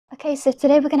Okay, so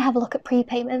today we're going to have a look at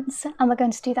prepayments, and we're going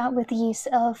to do that with the use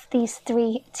of these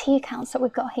 3 T accounts that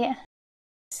we've got here.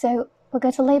 So we're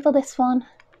going to label this one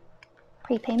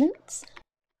prepayments.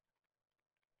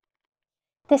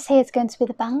 This here is going to be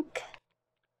the bank,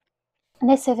 and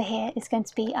this over here is going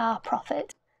to be our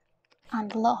profit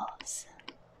and loss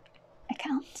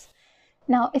account.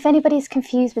 Now, if anybody's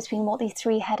confused between what these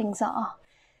 3 headings are,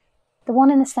 the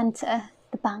one in the centre,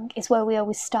 the bank, is where we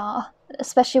always start.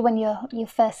 Especially when you're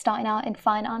first starting out in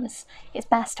finance, it's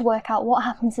best to work out what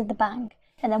happens in the bank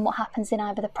and then what happens in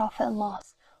either the profit and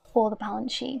loss or the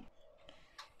balance sheet.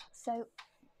 So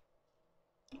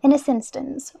in this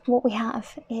instance, what we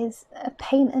have is a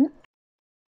payment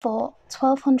for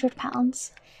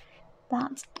 £1,200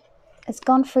 that has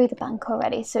gone through the bank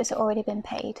already, so it's already been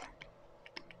paid.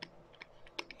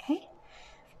 Okay.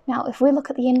 Now, if we look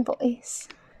at the invoice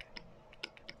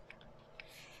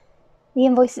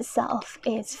itself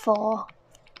is for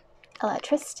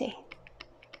electricity.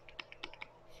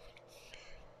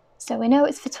 So we know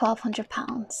it's for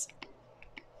 £1,200.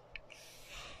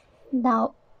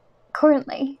 Now,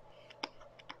 currently,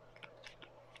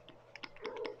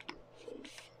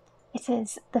 it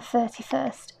is the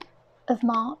 31st of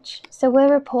March. So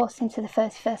we're reporting to the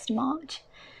 31st of March.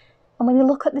 And when you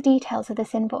look at the details of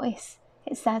this invoice,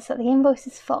 it says that the invoice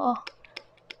is for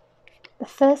the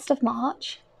 1st of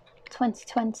March,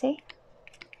 2020,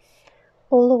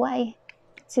 all the way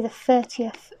to the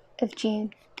 30th of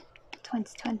June,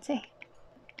 2020.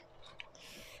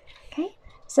 Okay,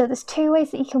 so there's 2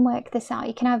 ways that you can work this out.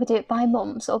 You can either do it by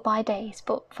months or by days,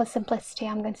 but for simplicity,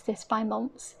 I'm going to do this by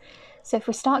months. So if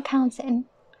we start counting,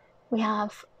 we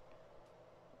have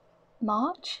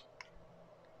March,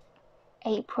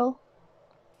 April,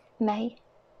 May,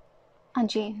 and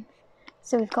June.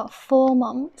 So we've got 4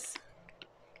 months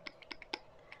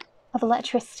of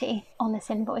electricity on this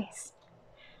invoice.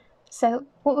 So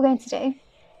what we're going to do,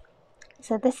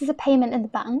 so this is a payment in the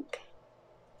bank.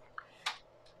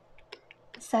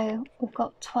 So we've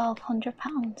got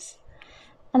 £1,200.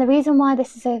 And the reason why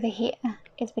this is over here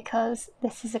is because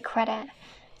this is a credit.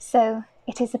 So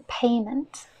it is a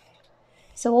payment.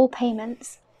 So all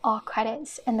payments are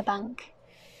credits in the bank.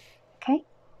 Okay.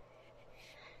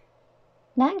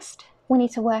 Next, we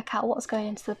need to work out what's going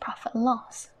into the profit and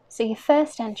loss. So your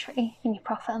first entry in your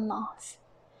profit and loss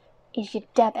is your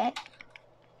debit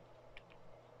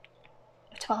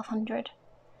of £1,200.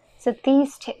 So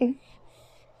these 2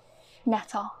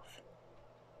 net off.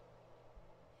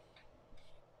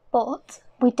 But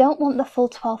we don't want the full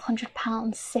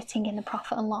 £1,200 sitting in the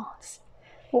profit and loss.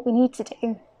 What we need to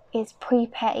do is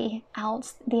prepay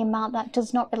out the amount that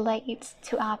does not relate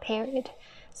to our period.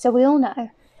 So we all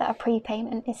know that a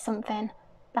prepayment is something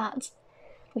that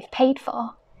we've paid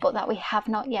for but that we have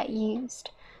not yet used.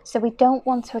 So we don't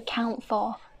want to account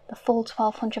for the full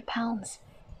 £1,200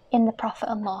 in the profit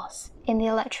and loss, in the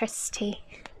electricity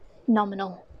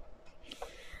nominal.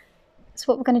 So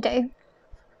what we're going to do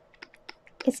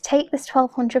is take this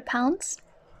 £1,200,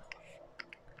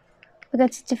 we're going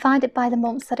to divide it by the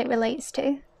months that it relates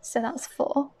to, so that's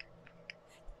 4,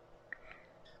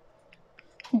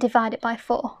 and divide it by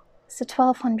 4. So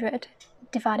 £1,200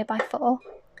 divided by 4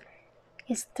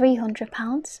 is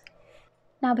 £300.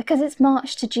 Now, because it's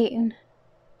March to June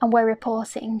and we're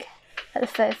reporting at the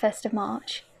 31st of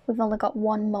March, we've only got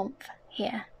 1 month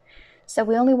here. So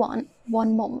we only want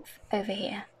 1 month over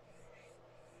here.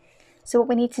 So what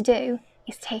we need to do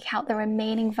is take out the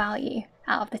remaining value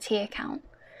out of the T account.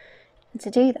 And to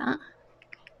do that,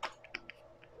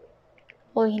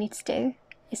 all you need to do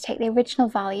is take the original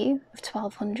value of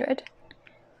 £1,200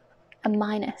 and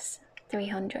minus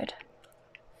 300.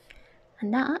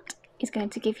 And that is going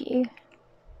to give you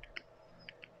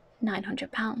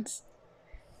 £900.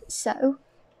 So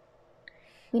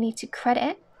we need to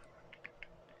credit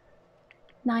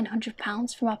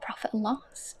 £900 from our profit and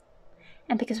loss.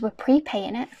 And because we're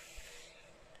prepaying it,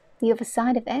 the other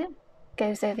side of it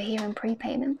goes over here in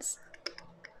prepayments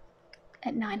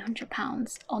at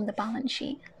 £900 on the balance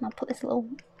sheet. And I'll put this little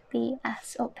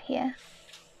BS up here,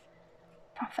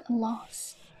 profit and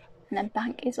loss, and then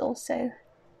bank is also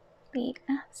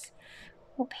BS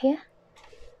up here.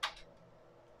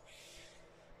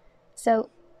 So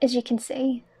as you can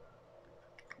see,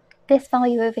 this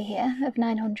value over here of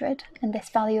 900 and this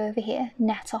value over here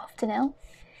net off to nil.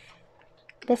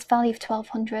 This value of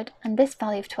 1200 and this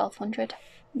value of 1200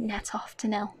 net off to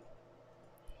nil.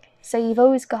 So you've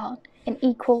always got an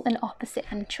equal and opposite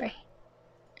entry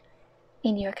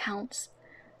in your accounts.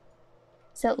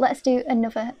 So let's do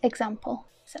another example.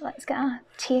 So let's get our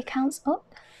T accounts up.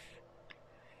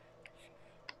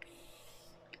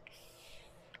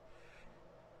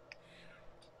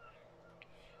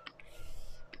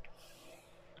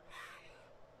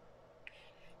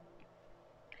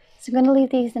 So I'm going to leave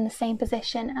these in the same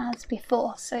position as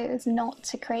before so as not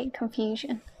to create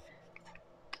confusion.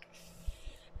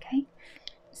 Okay,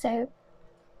 so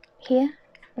here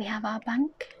we have our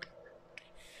bank,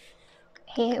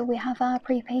 here we have our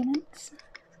prepayments,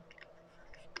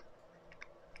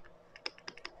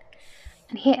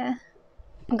 and here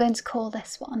I'm going to call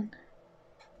this one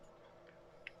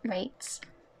rates.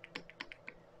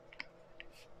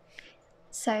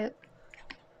 So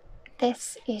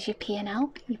this is your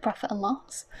P&L, your profit and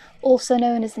loss, also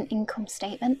known as an income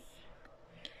statement.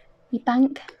 Your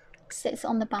bank sits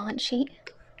on the balance sheet,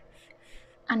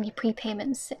 and your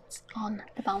prepayment sits on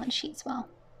the balance sheet as well.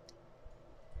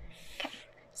 Okay,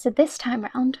 so this time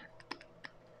round,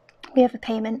 we have a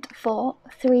payment for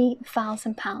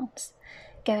 £3,000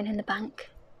 going in the bank.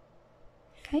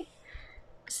 Okay,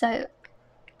 so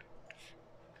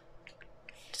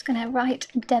just going to write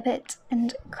debit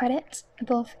and credit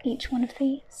above each one of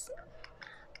these.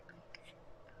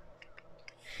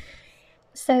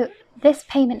 So this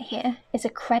payment here is a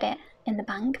credit in the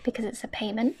bank because it's a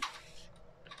payment.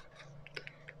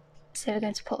 So we're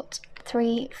going to put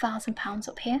 £3,000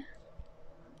 up here.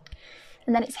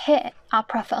 And then it's hit our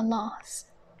profit and loss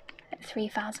at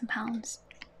 £3,000.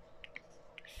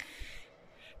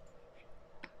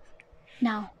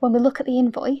 Now, when we look at the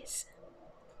invoice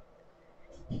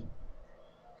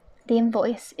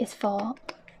is for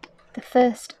the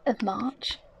 1st of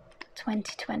March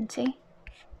 2020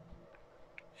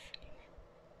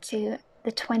 to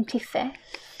the 25th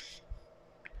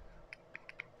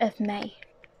of May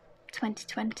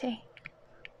 2020.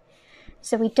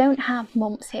 So we don't have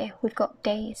months here, we've got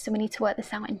days, so we need to work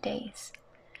this out in days.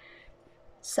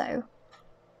 So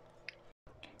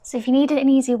if you needed an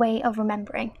easy way of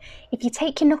remembering, if you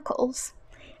take your knuckles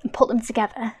and put them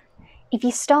together, if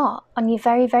you start on your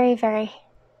very, very, very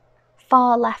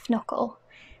far left knuckle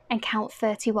and count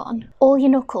 31, all your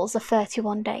knuckles are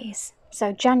 31 days.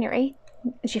 So January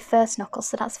is your first knuckle,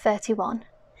 so that's 31.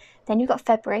 Then you've got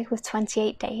February with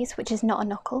 28 days, which is not a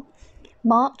knuckle.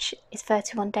 March is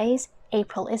 31 days,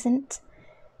 April isn't.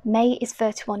 May is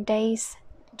 31 days,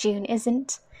 June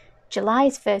isn't. July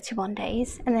is 31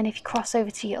 days, and then if you cross over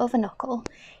to your other knuckle,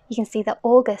 you can see that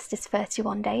August is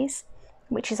 31 days,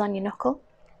 which is on your knuckle.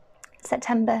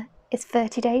 September is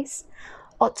 30 days.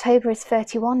 October is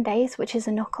 31 days, which is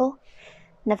a knuckle.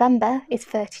 November is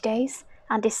 30 days.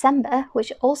 And December,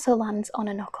 which also lands on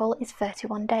a knuckle, is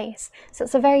 31 days. So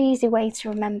it's a very easy way to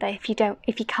remember if you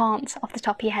can't off the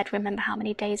top of your head remember how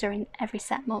many days are in every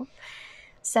set month.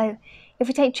 So if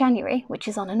we take January, which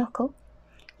is on a knuckle,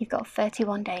 you've got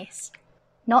 31 days.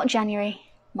 Not January,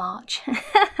 March.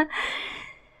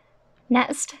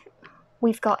 Next,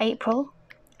 we've got April,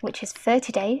 which is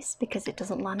 30 days because it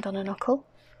doesn't land on a knuckle.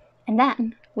 And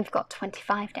then we've got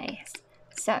 25 days.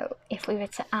 So if we were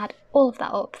to add all of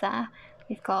that up there,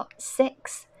 we've got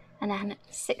 6 and then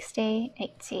 60,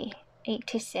 80,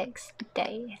 86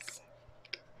 days.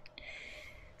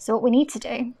 So what we need to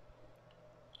do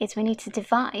is we need to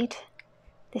divide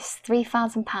this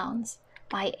 £3,000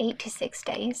 by 86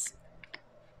 days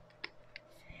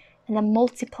and then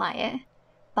multiply it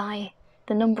by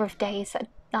the number of days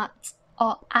that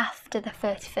are after the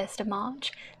 31st of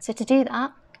March. So to do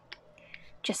that,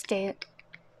 just do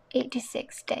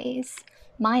 86 days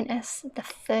minus the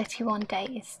 31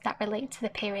 days that relate to the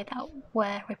period that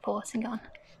we're reporting on.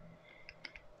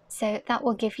 So that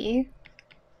will give you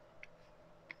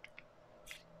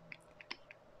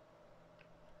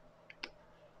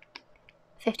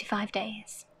 55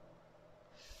 days.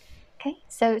 Okay,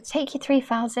 so take your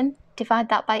 3,000, divide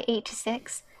that by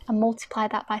 86 and multiply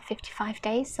that by 55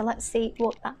 days. So let's see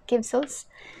what that gives us.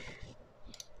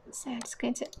 So I'm just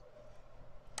going to,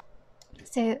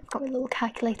 I've got a little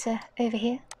calculator over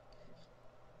here.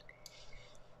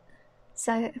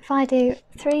 So if I do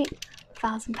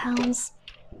 £3,000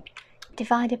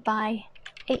 divided by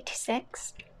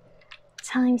 86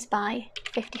 times by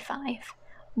 55,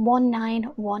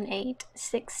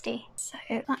 191860. So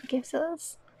that gives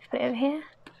us, put it over here,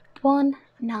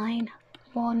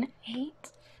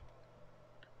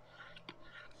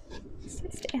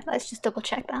 191860. Let's just double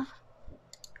check that.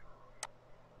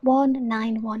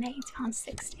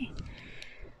 £1918.60.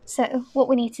 So what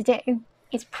we need to do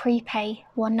is prepay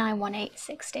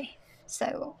 1918.60.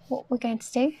 So what we're going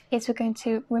to do is we're going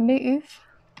to remove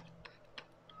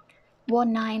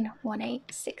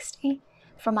 1918.60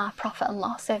 from our profit and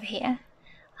loss over here,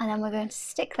 and then we're going to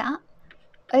stick that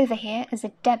over here as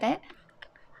a debit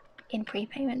in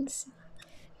prepayments.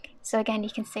 So again, you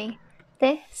can see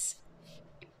this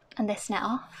and this net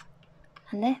off,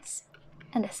 and this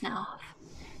and this net off,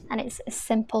 and it's as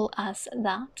simple as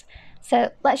that.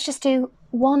 So let's just do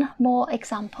one more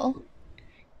example.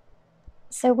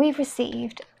 So we've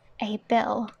received a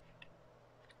bill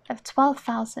of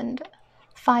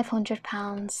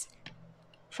 £12,500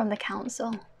 from the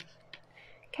council.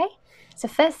 Okay, so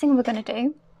first thing we're going to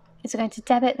do is we're going to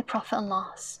debit the profit and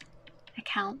loss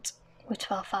account with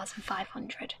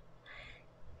 12,500.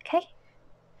 Okay,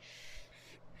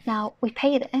 now we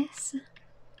pay this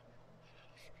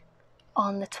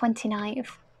on the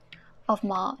 29th of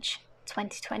March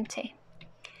 2020,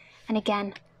 and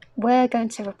again we're going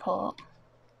to report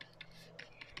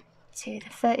to the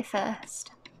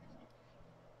 31st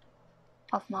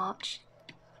of March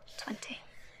 20.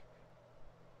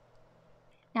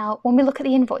 Now when we look at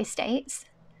the invoice dates,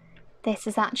 this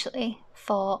is actually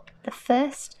for the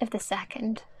 1st of the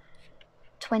 2nd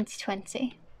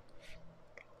 2020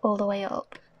 all the way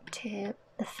up to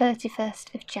the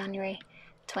 31st of January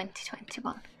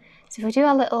 2021. So if we do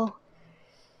our little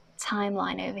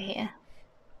timeline over here,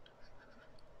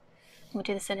 we'll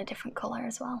do this in a different colour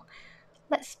as well.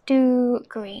 Let's do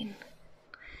green.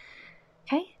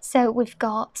 Okay, so we've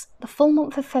got the full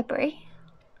month of February,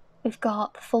 we've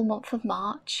got the full month of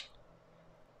March,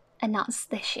 and that's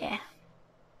this year.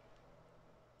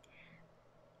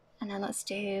 And then let's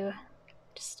do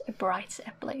just a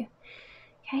brighter blue.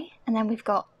 Okay, and then we've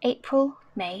got April,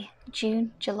 May,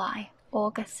 June, July,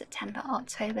 August, September,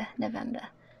 October, November,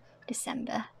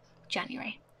 December,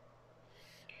 January.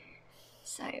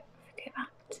 So if we go back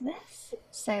to this,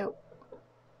 so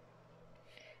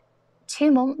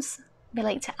 2 months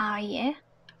relate to our year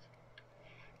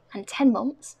and 10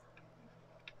 months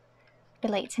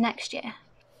relate to next year.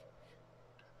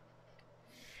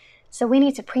 So we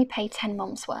need to prepay 10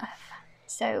 months worth.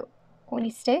 So what we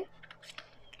need to do,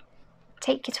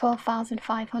 take your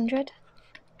 12,500,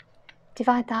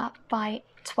 divide that by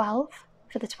 12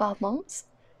 for the 12 months,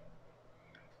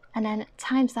 and then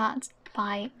times that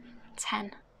by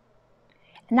 10.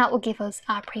 And that will give us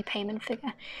our prepayment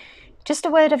figure. Just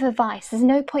a word of advice, there's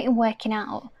no point in working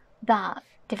out that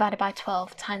divided by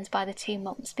 12 times by the 2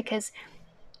 months, because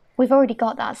we've already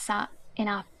got that sat in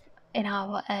our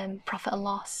profit and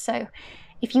loss. So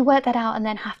if you work that out and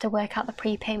then have to work out the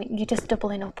prepayment, you're just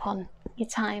doubling up on your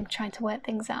time trying to work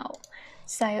things out.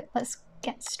 So let's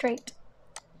get straight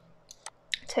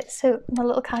to it. So my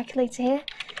little calculator here,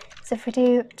 so if we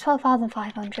do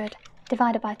 12,500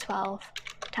 divided by 12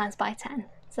 times by 10,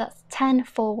 so that's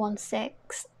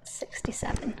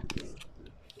 10,416.67.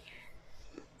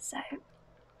 So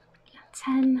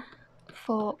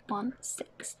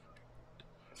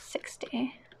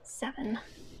 10,416.67.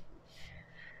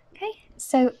 Okay,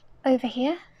 so over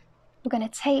here we're going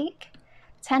to take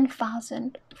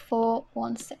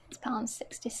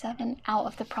 £10,416.67 out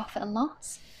of the profit and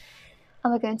loss,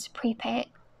 and we're going to prepay it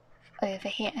over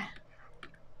here.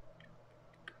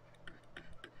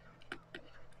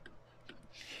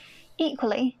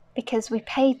 Equally, because we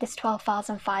paid this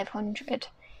 12,500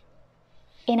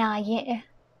 in our year,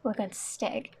 we're going to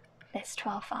stick this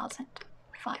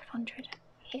 12,500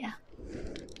 here.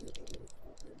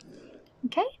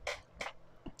 Okay,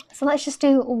 so let's just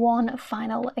do one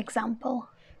final example.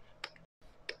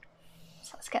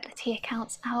 So let's get the T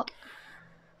accounts out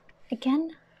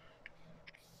again.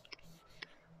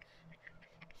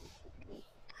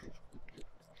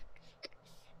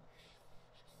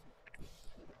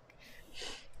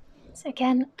 So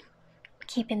again,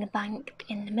 keeping the bank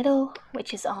in the middle,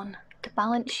 which is on the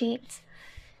balance sheet.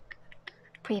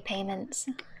 Prepayments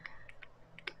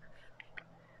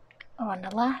are on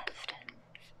the left,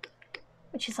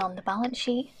 which is on the balance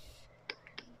sheet.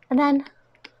 And then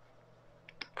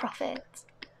profit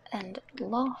and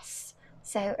loss.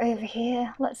 So over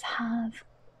here, let's have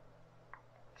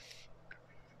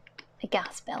a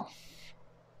gas bill.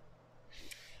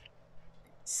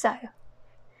 So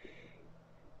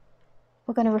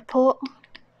we're going to report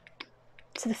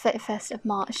to the 31st of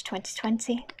March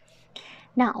 2020.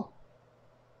 Now,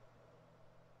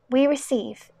 we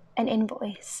receive an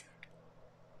invoice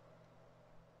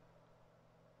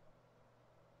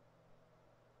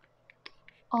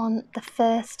on the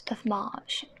 1st of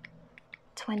March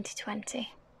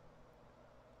 2020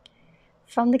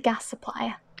 from the gas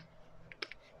supplier,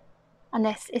 and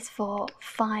this is for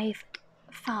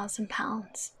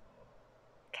 £5,000.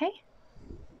 Okay?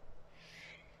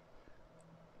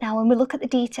 Now when we look at the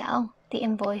detail, the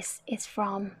invoice is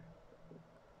from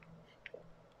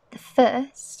the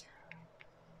 1st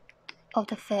of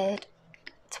the 3rd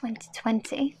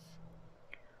 2020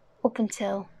 up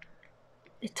until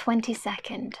the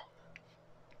 22nd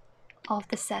of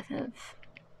the 7th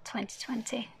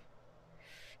 2020.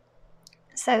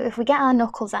 So if we get our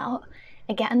knuckles out,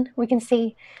 again, we can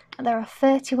see that there are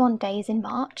 31 days in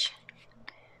March,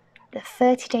 there are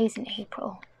 30 days in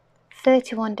April,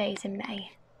 31 days in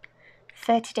May,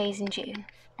 30 days in June,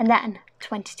 and then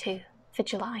 22 for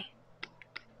July.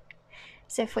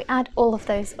 So if we add all of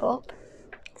those up,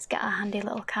 let's get our handy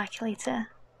little calculator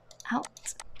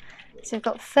out. So we've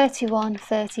got 31,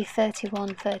 30,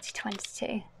 31, 30,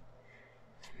 22.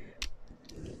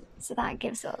 So that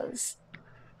gives us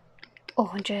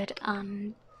 100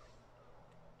 and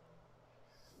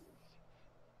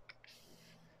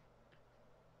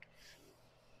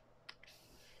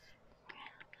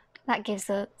that gives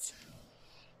us,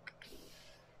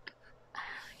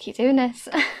 keep doing this.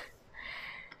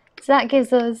 So that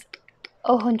gives us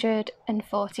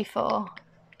 144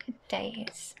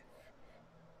 days.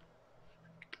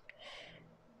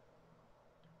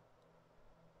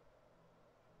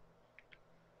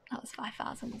 That was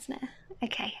 5,000, wasn't it?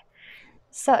 Okay,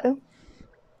 so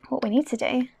what we need to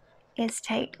do is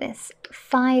take this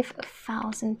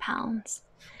 £5,000,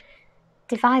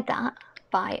 divide that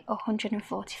by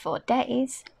 144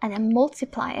 days, and then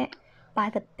multiply it by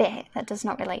the bit that does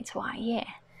not relate to our year.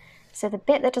 So the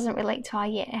bit that doesn't relate to our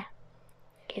year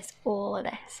is all of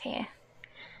this here.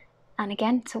 And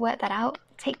again, to work that out,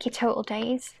 take your total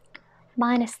days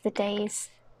minus the days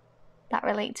that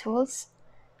relate to us,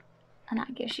 and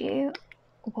that gives you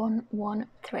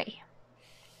 113.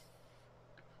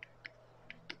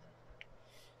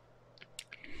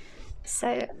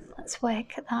 So let's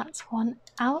work that one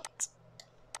out.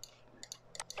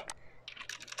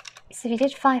 So if you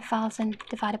did 5,000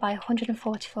 divided by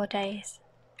 144 days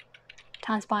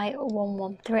times by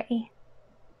 113,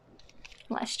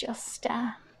 let's just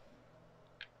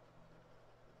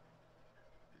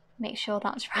make sure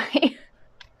that's right.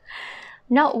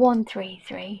 Not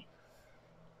 133,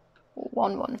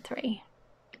 113.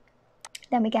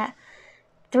 Then we get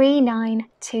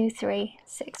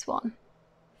 392361.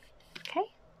 Okay,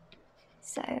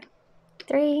 so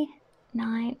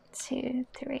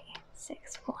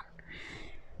 392361.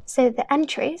 So the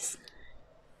entries,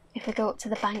 if we go up to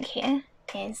the bank here,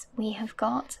 is we have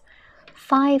got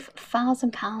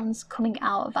 £5,000 coming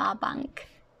out of our bank.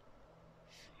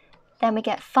 Then we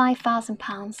get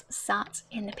 £5,000 sat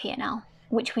in the P&L,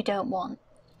 which we don't want.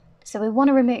 So we want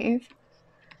to remove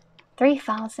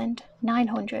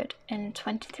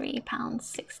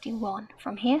 £3,923.61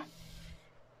 from here.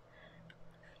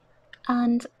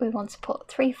 And we want to put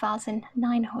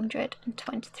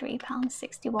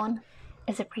 £3,923.61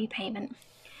 as a prepayment.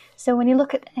 So when you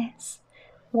look at this,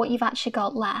 what you've actually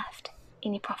got left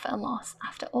in your profit and loss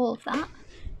after all of that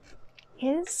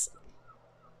is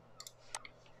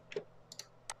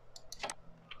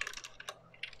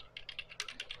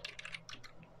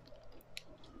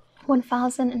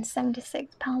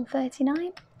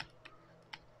 £1,076.39.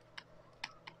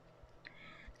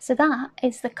 So that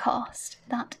is the cost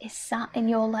that is sat in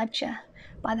your ledger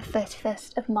by the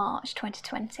 31st of March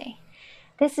 2020.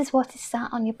 This is what is sat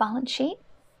on your balance sheet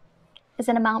as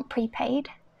an amount prepaid,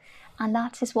 and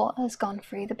that is what has gone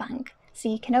through the bank. So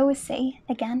you can always see,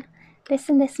 again, this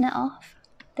and this net off,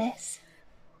 this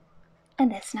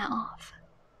and this net off.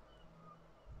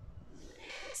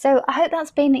 So I hope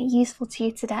that's been useful to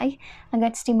you today. I'm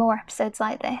going to do more episodes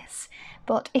like this,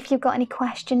 but if you've got any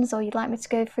questions or you'd like me to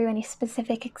go through any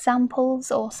specific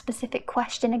examples or specific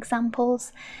question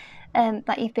examples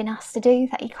that you've been asked to do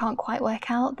that you can't quite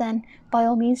work out, then by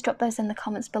all means drop those in the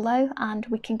comments below and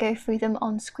we can go through them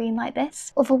on screen like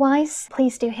this. Otherwise,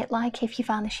 please do hit like if you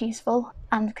found this useful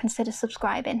and consider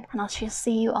subscribing, and I shall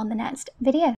see you on the next video.